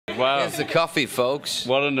Wow. Here's the coffee, folks.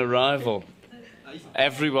 What an arrival.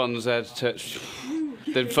 Everyone's had touched.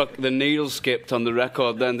 The needle skipped on the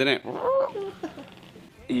record then, didn't it?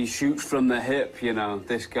 He shoots from the hip, you know,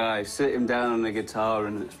 this guy. Sit him down on the guitar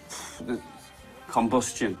and it's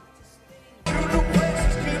combustion.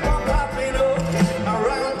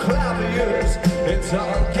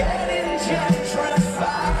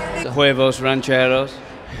 Huevos rancheros.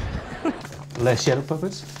 Les Shadow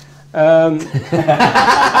Puppets.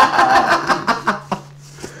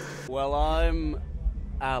 Well, I'm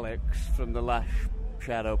Alex from the Lash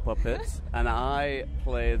Shadow Puppets, and I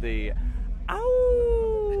play the ow.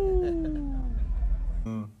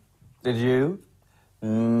 Did you?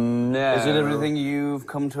 No. Is it everything you've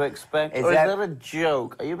come to expect? Is Or that- is that a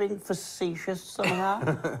joke? Are you being facetious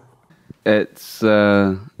somehow? It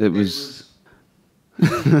was...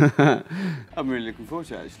 I'm really looking forward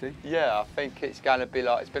to it, actually. Yeah, I think it's going to be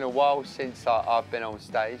like, it's been a while since I've been on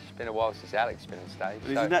stage. It's been a while since Alex has been on stage.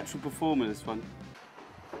 He's a natural performer, this one.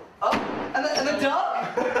 Oh, and the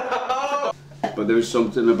dog? But there was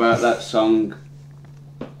something about that song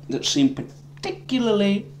that seemed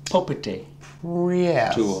particularly puppety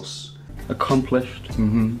Yes. to us. Accomplished,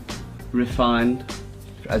 refined,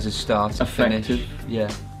 As a start to effective, finish.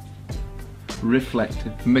 Yeah.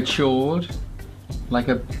 reflective. Matured. Like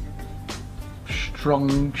a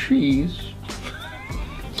strong cheese.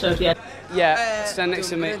 Yeah, stand next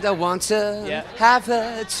to me. I want to have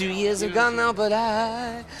her 2 years ago now, but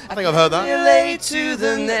I think I've heard that. relate to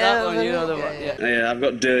the That one, you know never. the one, yeah. Yeah, I've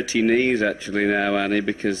got dirty knees actually now, Annie,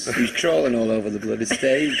 because He's crawling all over the bloody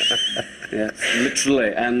stage. yeah,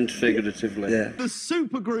 literally and figuratively. Yeah. The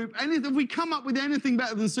supergroup. Have we come up with anything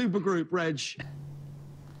better than supergroup, Reg?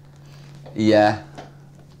 Yeah,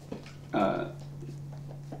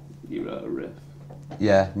 You wrote a riff.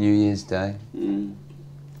 yeah, New Year's Day.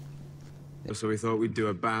 So we thought we'd do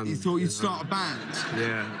a band. You thought you'd start a band?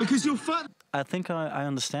 Yeah. Because you're first. I think I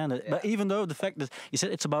understand it, but even though the fact that you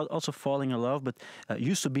said it's about also falling in love, but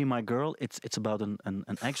used to be my girl, it's about an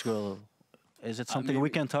ex-girl. Is it something we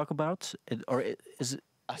can talk about, is it?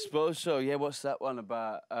 I suppose so. Yeah, what's that one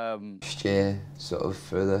about? Last year, sort of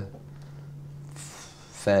for the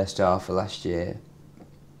first half of last year,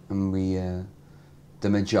 and the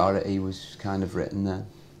majority was kind of written there.